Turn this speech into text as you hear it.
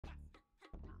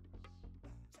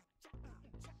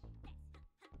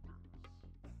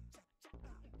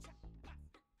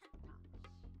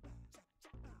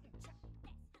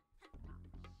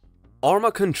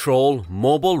ArmaKontrol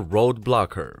Mobile Road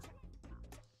Blocker.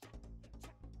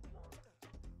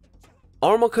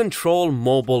 ArmaKontrol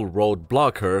Mobile Road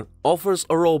Blocker offers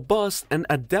a robust and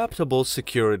adaptable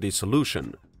security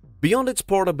solution. Beyond its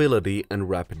portability and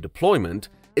rapid deployment,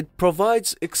 it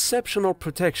provides exceptional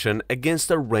protection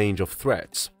against a range of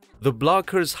threats. The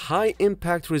blocker's high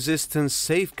impact resistance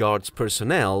safeguards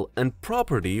personnel and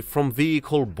property from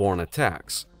vehicle-borne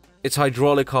attacks. Its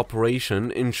hydraulic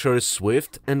operation ensures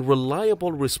swift and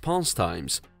reliable response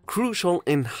times, crucial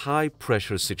in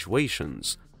high-pressure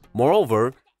situations.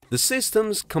 Moreover, the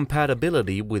system's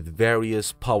compatibility with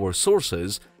various power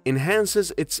sources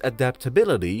enhances its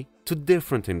adaptability to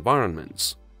different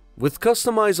environments. With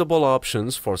customizable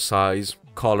options for size,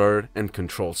 color, and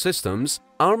control systems,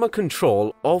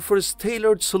 ArmaKontrol offers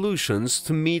tailored solutions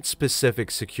to meet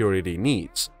specific security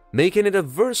needs, making it a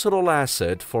versatile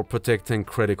asset for protecting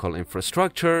critical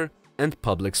infrastructure and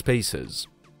public spaces.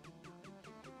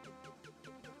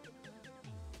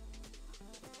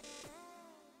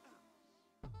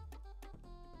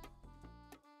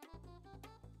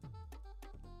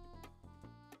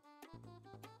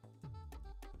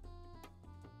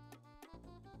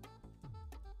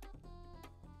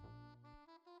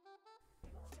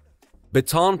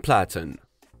 Betonplaten.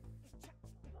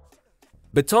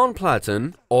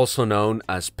 Betonplaten, also known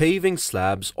as paving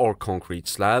slabs or concrete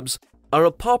slabs, are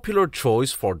a popular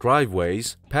choice for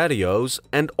driveways, patios,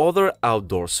 and other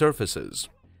outdoor surfaces.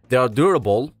 They are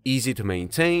durable, easy to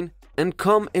maintain, and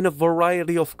come in a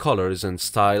variety of colors and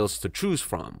styles to choose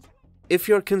from. If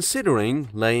you're considering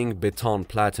laying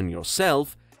betonplaten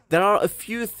yourself, there are a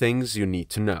few things you need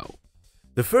to know.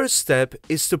 The first step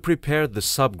is to prepare the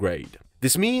subgrade.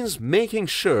 This means making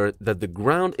sure that the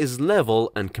ground is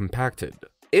level and compacted.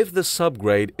 If the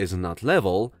subgrade is not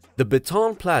level, the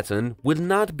betonplaten will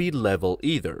not be level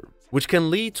either, which can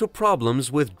lead to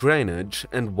problems with drainage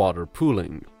and water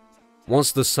pooling.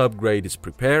 Once the subgrade is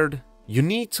prepared, you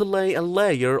need to lay a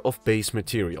layer of base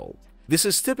material. This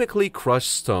is typically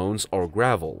crushed stones or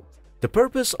gravel. The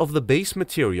purpose of the base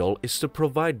material is to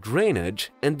provide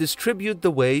drainage and distribute the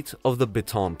weight of the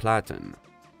betonplaten.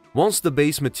 Once the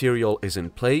base material is in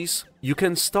place, you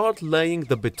can start laying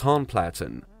the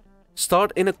betonplaten.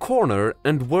 Start in a corner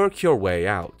and work your way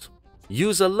out.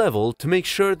 Use a level to make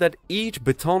sure that each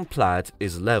betonplat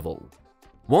is level.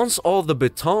 Once all the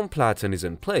betonplaten is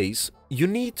in place, you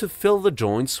need to fill the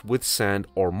joints with sand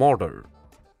or mortar.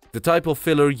 The type of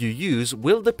filler you use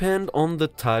will depend on the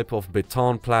type of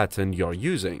betonplaten you're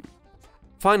using.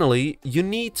 Finally, you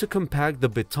need to compact the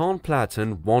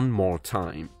betonplaten one more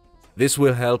time. This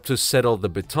will help to settle the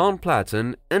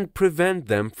betonplaten and prevent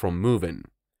them from moving.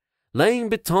 Laying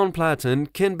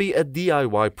betonplaten can be a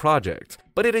DIY project,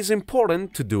 but it is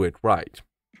important to do it right.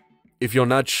 If you're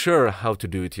not sure how to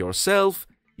do it yourself,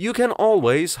 you can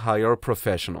always hire a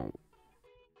professional.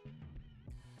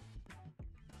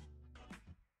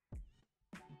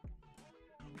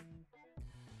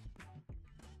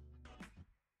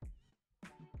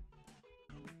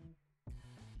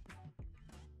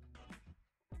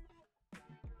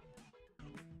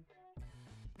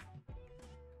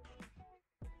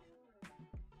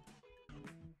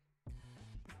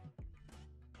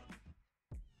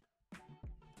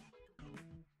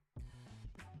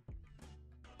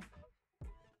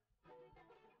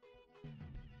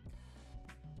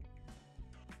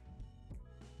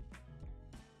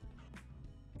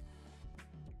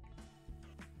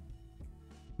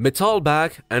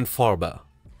 Metalbac Farbe.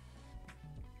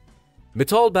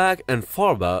 Metalbac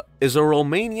Farbe is a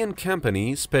Romanian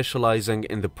company specializing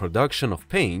in the production of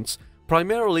paints,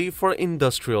 primarily for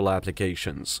industrial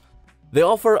applications. They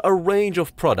offer a range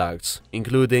of products,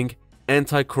 including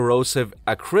anti-corrosive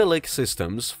acrylic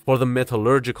systems for the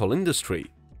metallurgical industry,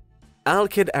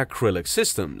 alkyd acrylic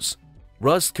systems,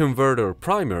 rust converter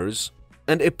primers,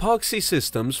 and epoxy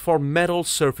systems for metal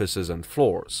surfaces and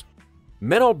floors.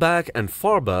 Metalbac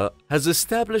Farbe has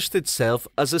established itself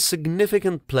as a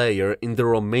significant player in the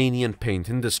Romanian paint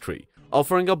industry,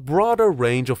 offering a broader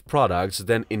range of products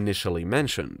than initially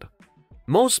mentioned.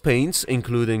 Most paints,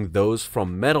 including those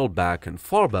from Metalbac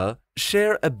Farbe,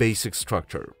 share a basic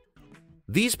structure.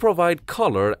 These provide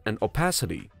color and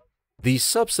opacity. These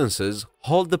substances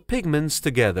hold the pigments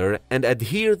together and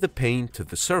adhere the paint to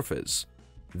the surface.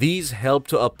 These help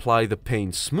to apply the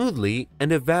paint smoothly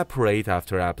and evaporate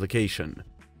after application.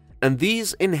 And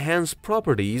these enhance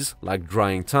properties like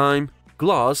drying time,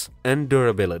 gloss, and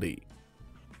durability.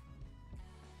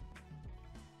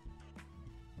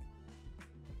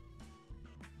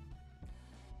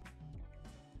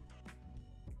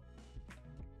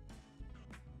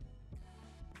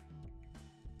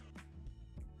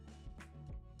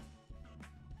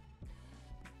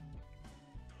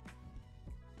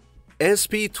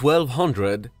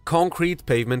 SP1200 Concrete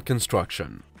Pavement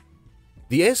Construction.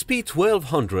 The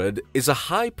SP1200 is a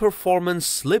high-performance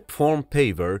slip-form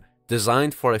paver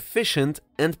designed for efficient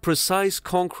and precise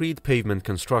concrete pavement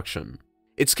construction.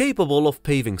 It's capable of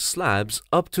paving slabs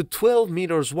up to 12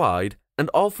 meters wide and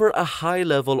offer a high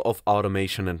level of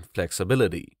automation and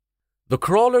flexibility. The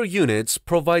crawler units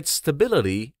provide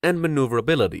stability and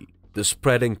maneuverability. The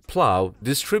spreading plow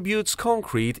distributes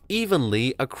concrete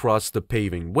evenly across the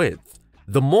paving width.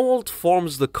 The mold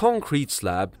forms the concrete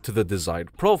slab to the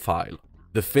desired profile.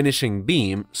 The finishing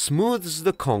beam smooths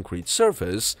the concrete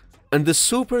surface, and the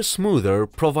super smoother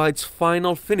provides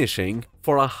final finishing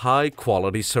for a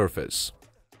high-quality surface.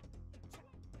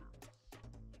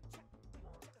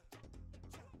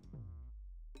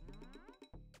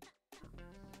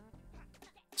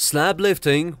 Slab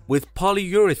lifting with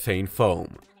polyurethane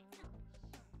foam.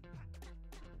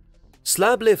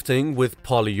 Slab lifting with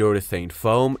polyurethane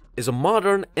foam is a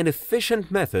modern and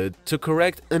efficient method to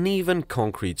correct uneven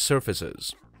concrete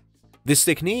surfaces. This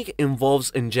technique involves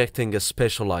injecting a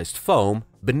specialized foam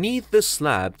beneath the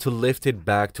slab to lift it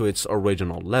back to its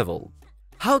original level.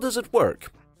 How does it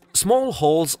work? Small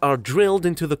holes are drilled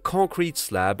into the concrete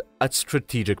slab at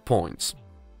strategic points.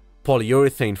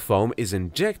 Polyurethane foam is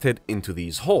injected into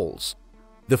these holes.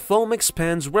 The foam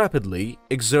expands rapidly,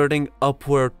 exerting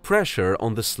upward pressure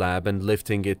on the slab and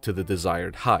lifting it to the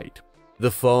desired height.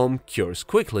 The foam cures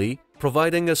quickly,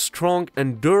 providing a strong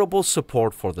and durable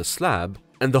support for the slab,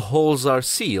 and the holes are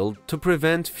sealed to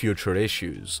prevent future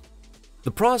issues.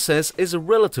 The process is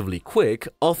relatively quick,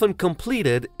 often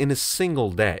completed in a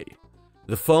single day.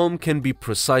 The foam can be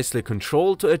precisely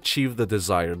controlled to achieve the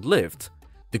desired lift.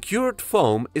 The cured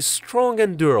foam is strong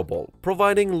and durable,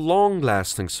 providing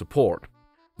long-lasting support.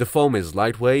 The foam is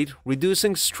lightweight,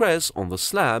 reducing stress on the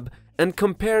slab, and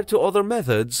compared to other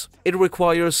methods, it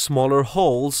requires smaller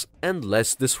holes and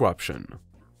less disruption.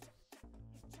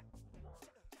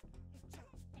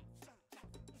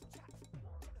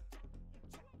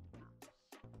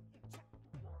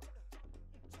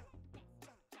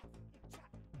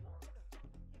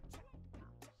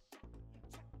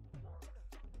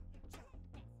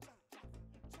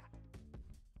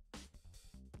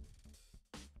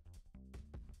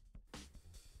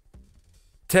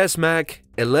 Tesmec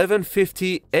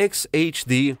 1150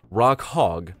 XHD Rock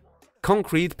Hawg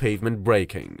Concrete Pavement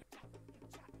Breaking.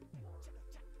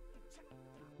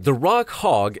 The Rock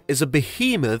Hawg is a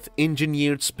behemoth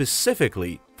engineered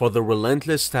specifically for the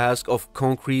relentless task of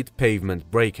concrete pavement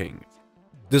breaking.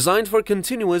 Designed for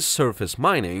continuous surface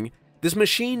mining, this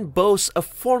machine boasts a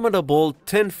formidable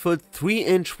 10-foot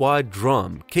 3-inch wide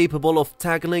drum capable of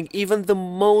tackling even the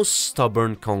most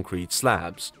stubborn concrete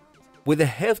slabs. With a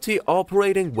hefty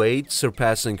operating weight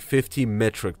surpassing 50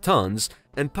 metric tons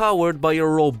and powered by a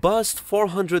robust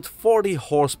 440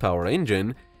 horsepower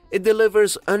engine, it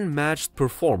delivers unmatched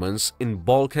performance in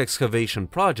bulk excavation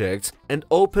projects and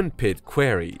open-pit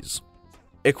quarries.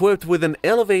 Equipped with an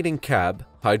elevating cab,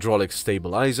 hydraulic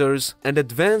stabilizers, and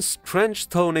advanced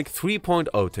trench-tonic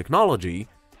 3.0 technology,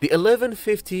 the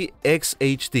 1150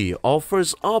 XHD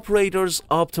offers operators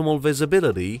optimal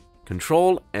visibility,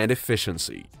 control, and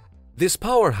efficiency. This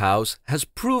powerhouse has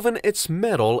proven its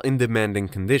mettle in demanding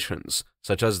conditions,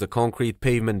 such as the concrete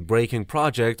pavement breaking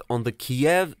project on the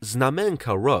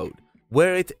Kiev-Znamenka road,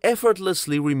 where it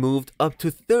effortlessly removed up to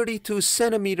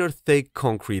 32-centimeter thick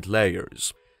concrete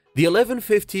layers. The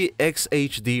 1150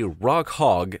 XHD Rock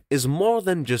Hawg is more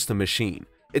than just a machine.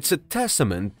 It's a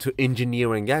testament to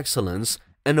engineering excellence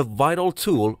and a vital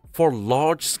tool for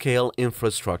large-scale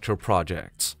infrastructure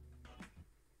projects.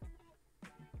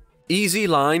 Easy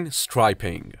line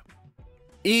striping.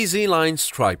 Easy line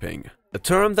striping, a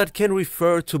term that can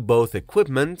refer to both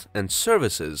equipment and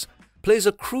services, plays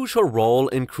a crucial role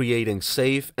in creating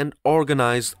safe and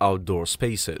organized outdoor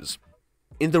spaces.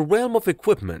 In the realm of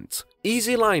equipment,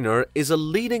 EasyLiner is a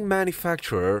leading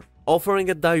manufacturer offering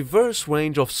a diverse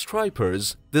range of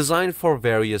stripers designed for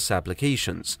various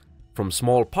applications, from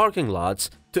small parking lots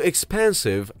to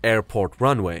expansive airport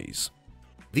runways.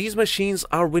 These machines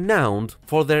are renowned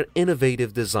for their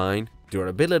innovative design,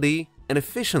 durability, and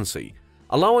efficiency,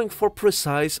 allowing for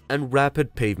precise and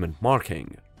rapid pavement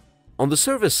marking. On the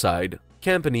service side,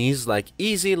 companies like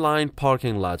EasyLine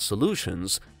Parking Lot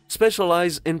Solutions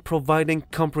specialize in providing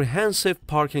comprehensive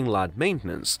parking lot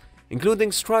maintenance,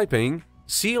 including striping,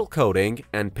 seal coating,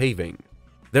 and paving.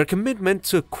 Their commitment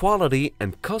to quality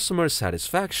and customer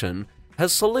satisfaction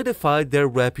has solidified their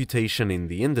reputation in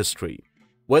the industry.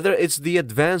 Whether it's the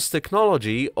advanced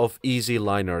technology of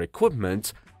EasyLiner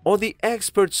equipment or the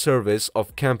expert service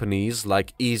of companies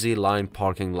like Easy Line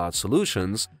Parking Lot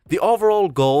Solutions, the overall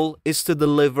goal is to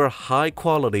deliver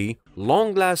high-quality,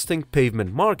 long-lasting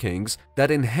pavement markings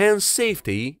that enhance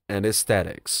safety and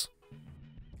aesthetics.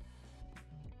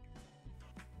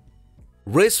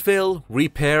 Rissfill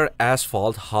Repair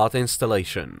Asphalt Hot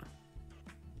Installation.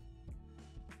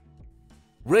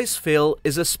 Rissfill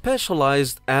is a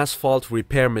specialized asphalt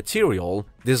repair material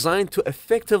designed to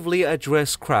effectively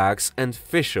address cracks and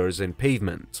fissures in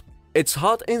pavement. Its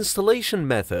hot installation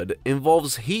method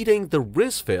involves heating the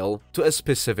Rissfill to a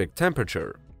specific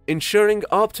temperature, ensuring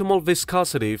optimal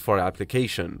viscosity for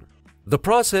application. The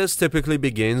process typically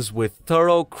begins with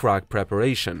thorough crack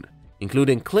preparation,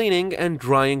 including cleaning and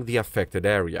drying the affected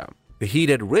area. The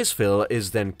heated Rissfill is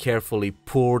then carefully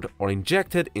poured or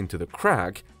injected into the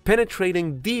crack,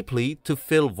 penetrating deeply to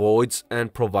fill voids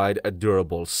and provide a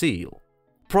durable seal.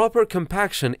 Proper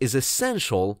compaction is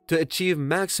essential to achieve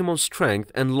maximum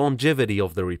strength and longevity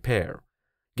of the repair.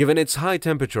 Given its high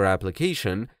temperature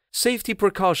application, safety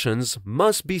precautions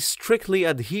must be strictly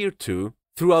adhered to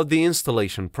throughout the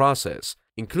installation process,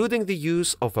 including the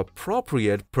use of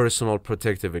appropriate personal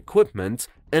protective equipment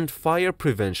and fire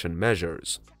prevention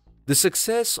measures. The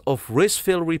success of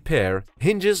Rissfill repair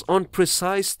hinges on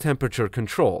precise temperature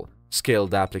control,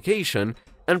 scaled application,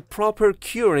 and proper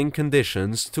curing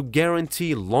conditions to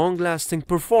guarantee long-lasting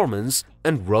performance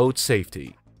and road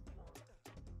safety.